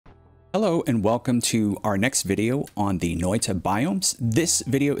Hello and welcome to our next video on the Noita Biomes. This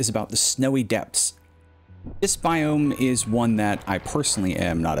video is about the snowy depths. This biome is one that I personally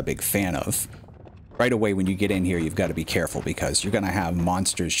am not a big fan of. Right away when you get in here, you've got to be careful because you're going to have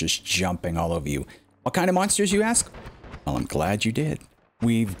monsters just jumping all over you. What kind of monsters, you ask? Well, I'm glad you did.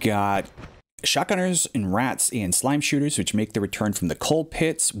 We've got shotgunners and rats and slime shooters, which make the return from the coal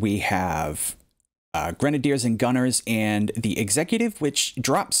pits. We have grenadiers and gunners, and the executive, which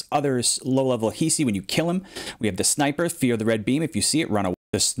drops others low-level Hisi when you kill him. We have the sniper, fear the red beam. If you see it, run away.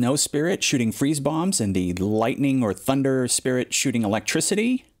 The snow spirit shooting freeze bombs, and the lightning or thunder spirit shooting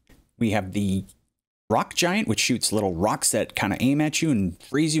electricity. We have the rock giant, which shoots little rocks that kind of aim at you and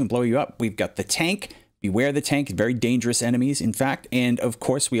freeze you and blow you up. We've got the tank. Beware the tank, very dangerous enemies, in fact. And of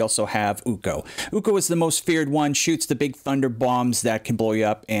course, we also have Uko. Uko is the most feared one, shoots the big thunder bombs that can blow you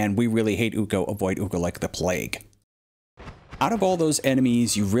up, and we really hate Uko. Avoid Uko like the plague. Out of all those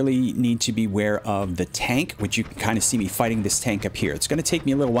enemies, you really need to beware of the tank, which you can kind of see me fighting this tank up here. It's going to take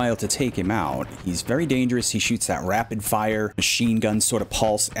me a little while to take him out. He's very dangerous. He shoots that rapid fire machine gun sort of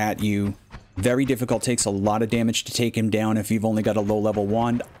pulse at you. Very difficult, takes a lot of damage to take him down if you've only got a low-level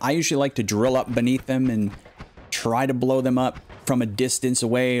wand. I usually like to drill up beneath them and try to blow them up from a distance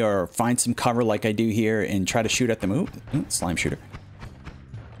away or find some cover like I do here and try to shoot at them. Ooh, slime shooter.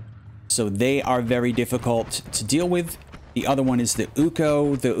 So they are very difficult to deal with. The other one is the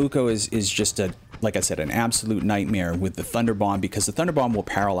Uko. The Uko is just a, like I said, an absolute nightmare with the Thunder Bomb because the Thunder Bomb will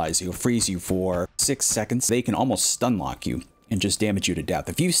paralyze you, freeze you for 6 seconds. They can almost stun lock you and just damage you to death.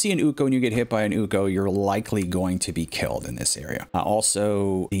 If you see an Uko and you get hit by an Uko, you're likely going to be killed in this area.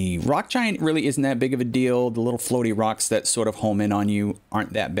 Also, the rock giant really isn't that big of a deal. The little floaty rocks that sort of home in on you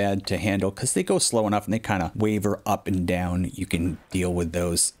aren't that bad to handle because they go slow enough and they kind of waver up and down. You can deal with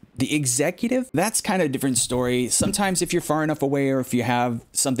those. The executive, that's kind of a different story. Sometimes if you're far enough away or if you have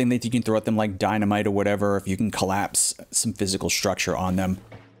something that you can throw at them like dynamite or whatever, if you can collapse some physical structure on them,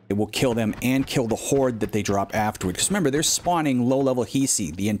 it will kill them and kill the horde that they drop afterward. Because remember, they're spawning low-level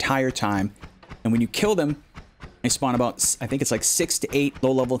Hisi the entire time. And when you kill them, they spawn about, I think it's like 6 to 8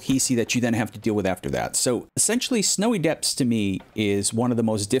 low-level Hisi that you then have to deal with after that. So essentially, Snowy Depths to me is one of the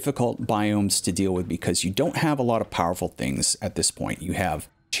most difficult biomes to deal with because you don't have a lot of powerful things at this point. You have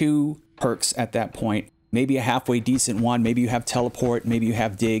 2 perks at that point, maybe a halfway decent one, maybe you have teleport, maybe you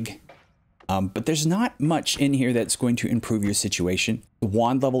have dig. But there's not much in here that's going to improve your situation. The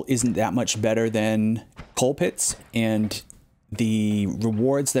wand level isn't that much better than coal pits, and the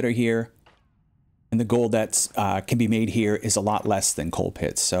rewards that are here and the gold that's can be made here is a lot less than coal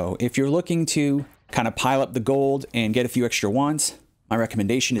pits. So if you're looking to kind of pile up the gold and get a few extra wands, my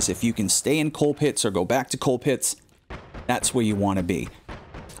recommendation is if you can stay in coal pits or go back to coal pits, that's where you want to be.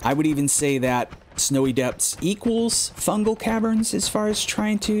 I would even say that Snowy Depths equals Fungal Caverns as far as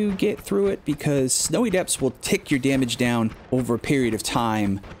trying to get through it, because Snowy Depths will tick your damage down over a period of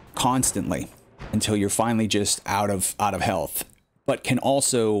time constantly until you're finally just out of health, but can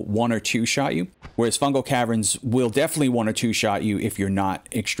also 1 or 2 shot you, whereas Fungal Caverns will definitely 1 or 2 shot you if you're not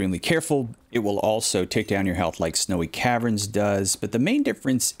extremely careful. It will also tick down your health like Snowy Caverns does, but the main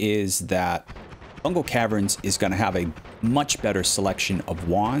difference is that Fungal Caverns is going to have a much better selection of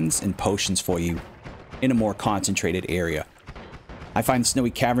wands and potions for you in a more concentrated area. I find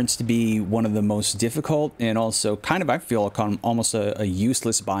Snowy Caverns to be one of the most difficult and also kind of, I feel, almost a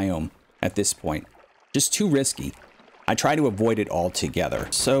useless biome at this point. Just too risky. I try to avoid it altogether.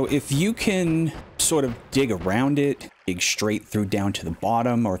 So if you can sort of dig around it, dig straight through down to the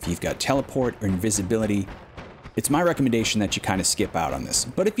bottom, or if you've got teleport or invisibility, it's my recommendation that you kind of skip out on this.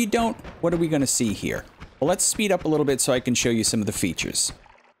 But if you don't, what are we going to see here? Well, let's speed up a little bit so I can show you some of the features.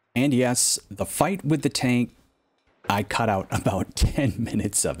 And yes, the fight with the tank, I cut out about 10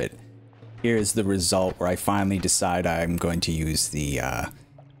 minutes of it. Here's the result where I finally decide I'm going to use the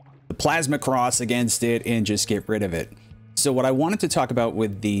plasma cross against it and just get rid of it. So what I wanted to talk about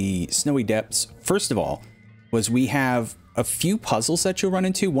with the Snowy Depths, first of all, was we have a few puzzles that you'll run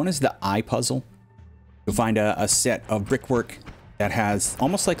into. One is the eye puzzle. You'll find a set of brickwork that has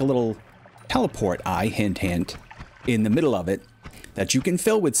almost like a little teleport eye, hint, hint, in the middle of it that you can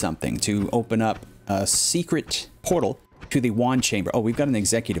fill with something to open up a secret portal to the wand chamber. Oh, we've got an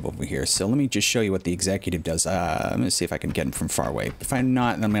executive over here. So let me just show you what the executive does. I'm going to see if I can get him from far away. If I'm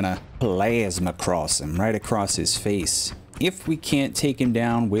not, then I'm going to plasma cross him right across his face. If we can't take him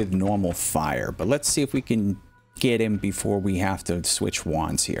down with normal fire, but let's see if we can get him before we have to switch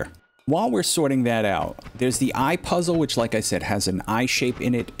wands here. While we're sorting that out, there's the eye puzzle, which, like I said, has an eye shape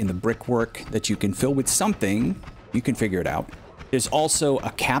in it in the brickwork that you can fill with something. You can figure it out. There's also a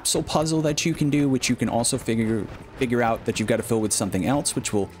capsule puzzle that you can do, which you can also figure out that you've got to fill with something else,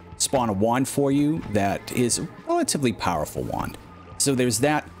 which will spawn a wand for you that is a relatively powerful wand. So there's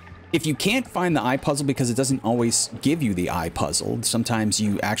that. If you can't find the eye puzzle, because it doesn't always give you the eye puzzle, sometimes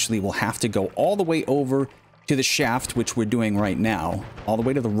you actually will have to go all the way over to the shaft, which we're doing right now. All the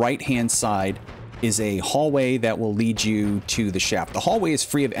way to the right-hand side is a hallway that will lead you to the shaft. The hallway is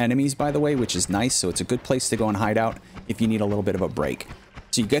free of enemies, by the way, which is nice, so it's a good place to go and hide out if you need a little bit of a break.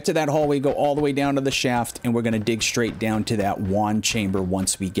 So you get to that hallway, go all the way down to the shaft, and we're going to dig straight down to that wand chamber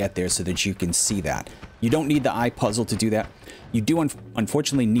once we get there so that you can see that. You don't need the eye puzzle to do that. You do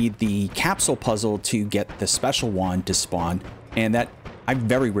unfortunately need the capsule puzzle to get the special wand to spawn, and that I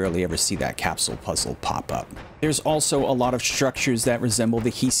very rarely ever see that capsule puzzle pop up. There's also a lot of structures that resemble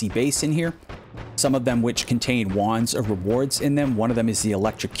the Hisi base in here. Some of them which contain wands or rewards in them. One of them is the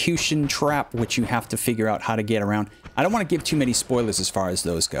electrocution trap, which you have to figure out how to get around. I don't want to give too many spoilers as far as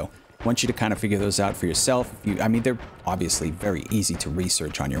those go. I want you to kind of figure those out for yourself. I mean, they're obviously very easy to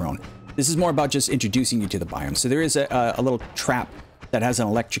research on your own. This is more about just introducing you to the biome. So there is a little trap that has an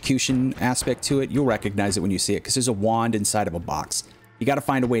electrocution aspect to it. You'll recognize it when you see it because there's a wand inside of a box. You got to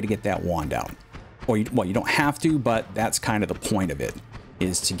find a way to get that wand out. Or, well, you don't have to, but that's kind of the point of it,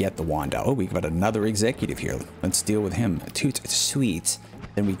 is to get the wand out. Oh, we've got another executive here. Let's deal with him. Toot sweet.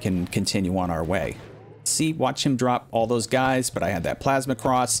 Then we can continue on our way. See, watch him drop all those guys, but I had that plasma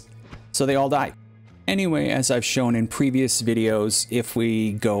cross, so they all died. Anyway, as I've shown in previous videos, if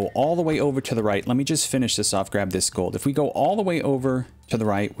we go all the way over to the right, let me just finish this off, grab this gold. If we go all the way over to the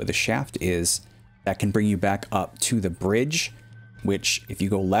right where the shaft is, that can bring you back up to the bridge, which if you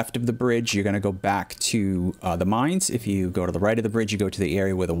go left of the bridge, you're going to go back to the mines. If you go to the right of the bridge, you go to the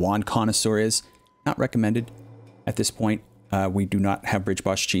area where the wand connoisseur is. Not recommended at this point. We do not have bridge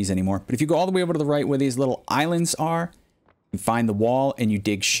boss cheese anymore. But if you go all the way over to the right where these little islands are, you find the wall and you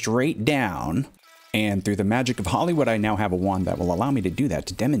dig straight down. And through the magic of Hollywood, I now have a wand that will allow me to do that,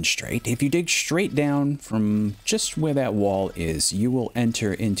 to demonstrate. If you dig straight down from just where that wall is, you will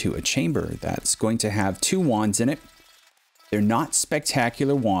enter into a chamber that's going to have 2 wands in it. They're not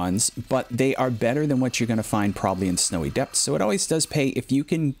spectacular wands, but they are better than what you're going to find probably in Snowy Depths. So it always does pay if you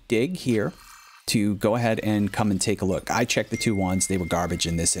can dig here to go ahead and come and take a look. I checked the 2 wands. They were garbage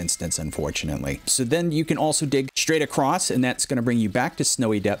in this instance, unfortunately. So then you can also dig straight across, and that's going to bring you back to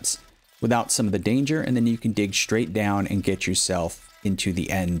Snowy Depths without some of the danger, and then you can dig straight down and get yourself into the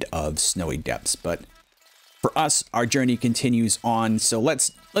end of Snowy Depths. But for us, our journey continues on, so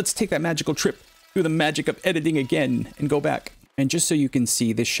let's take that magical trip through the magic of editing again and go back. And just so you can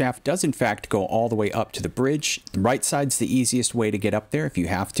see, this shaft does in fact go all the way up to the bridge. The right side's the easiest way to get up there if you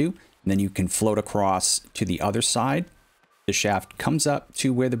have to, and then you can float across to the other side. The shaft comes up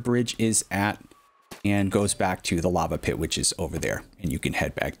to where the bridge is at and goes back to the lava pit, which is over there. And you can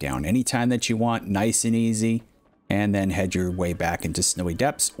head back down anytime that you want, nice and easy, and then head your way back into Snowy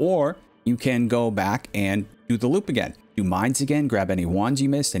Depths. Or you can go back and do the loop again. Do mines again, grab any wands you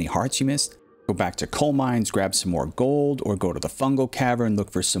missed, any hearts you missed. Go back to coal mines, grab some more gold, or go to the fungal cavern,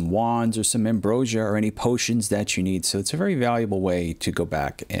 look for some wands or some ambrosia or any potions that you need. So it's a very valuable way to go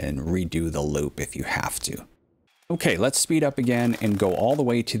back and redo the loop if you have to. Okay, let's speed up again and go all the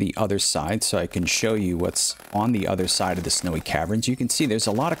way to the other side so I can show you what's on the other side of the snowy caverns. You can see there's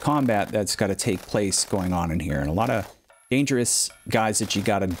a lot of combat that's got to take place going on in here, and a lot of dangerous guys that you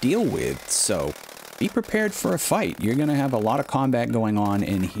got to deal with. So be prepared for a fight. You're going to have a lot of combat going on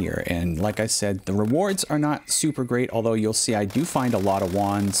in here. And like I said, the rewards are not super great, although you'll see I do find a lot of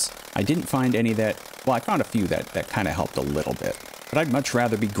wands. I didn't find any that, well, I found a few that kind of helped a little bit. But I'd much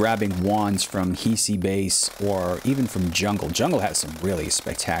rather be grabbing wands from Hisi Base or even from Jungle. Jungle has some really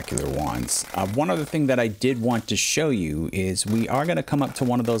spectacular wands. One other thing that I did want to show you is we are going to come up to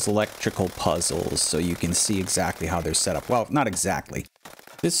one of those electrical puzzles so you can see exactly how they're set up. Well, not exactly.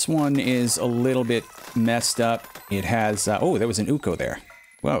 This one is a little bit messed up. It has, oh, there was an Uko there.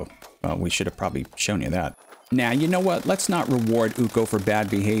 Whoa, well, we should have probably shown you that. Now, you know what? Let's not reward Uko for bad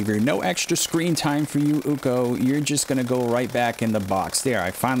behavior. No extra screen time for you, Uko. You're just going to go right back in the box. There, I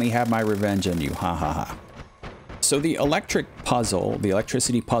finally have my revenge on you. Ha ha ha. So the electric puzzle, the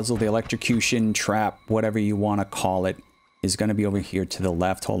electricity puzzle, the electrocution trap, whatever you want to call it, is going to be over here to the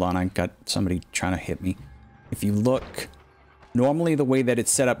left. Hold on, I got somebody trying to hit me. If you look, normally the way that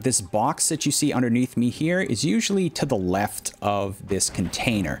it's set up, this box that you see underneath me here is usually to the left of this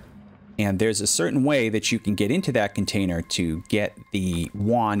container. And there's a certain way that you can get into that container to get the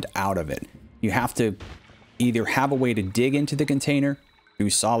wand out of it. You have to either have a way to dig into the container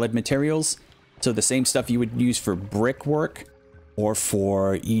through solid materials. So the same stuff you would use for brickwork or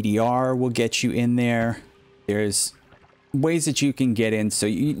for EDR will get you in there. There's ways that you can get in. So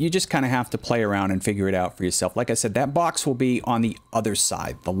you just kind of have to play around and figure it out for yourself. Like I said, that box will be on the other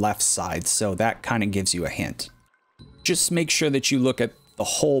side, the left side. So that kind of gives you a hint. Just make sure that you look at the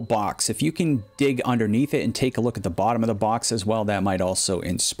whole box. If you can dig underneath it and take a look at the bottom of the box as well, that might also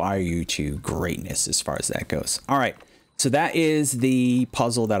inspire you to greatness as far as that goes. All right. So that is the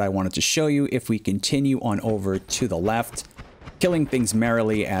puzzle that I wanted to show you. If we continue on over to the left, killing things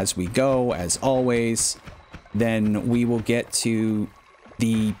merrily as we go, as always, then we will get to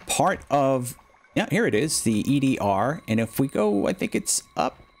the part of, yeah, here it is, the EDR. And if we go, I think it's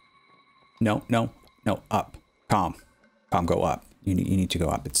up. No, up. Calm, go up. You need to go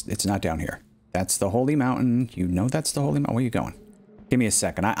up. It's not down here. That's the Holy Mountain. You know that's the Holy Mountain. Where are you going? Give me a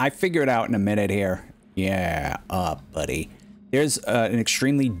second. I figure it out in a minute here. Yeah, up, buddy. There's an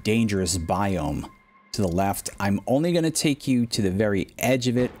extremely dangerous biome to the left. I'm only going to take you to the very edge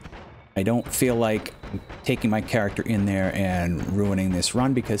of it. I don't feel like taking my character in there and ruining this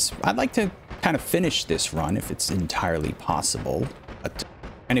run because I'd like to kind of finish this run if it's entirely possible. But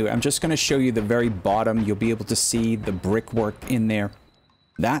anyway, I'm just going to show you the very bottom. You'll be able to see the brickwork in there.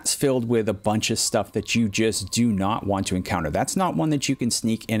 That's filled with a bunch of stuff that you just do not want to encounter. That's not one that you can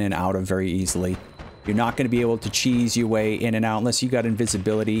sneak in and out of very easily. You're not going to be able to cheese your way in and out unless you got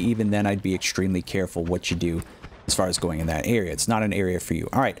invisibility. Even then, I'd be extremely careful what you do as far as going in that area. It's not an area for you.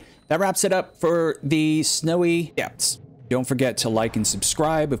 All right, that wraps it up for the Snowy Depths. Don't forget to like and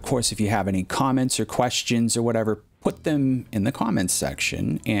subscribe. Of course, if you have any comments or questions or whatever, put them in the comments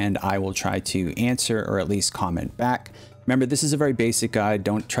section and I will try to answer or at least comment back. Remember, this is a very basic guide.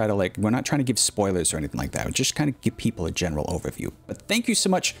 Don't try to we're not trying to give spoilers or anything like that. We're just kind of give people a general overview. But thank you so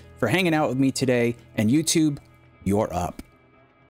much for hanging out with me today, and YouTube, you're up.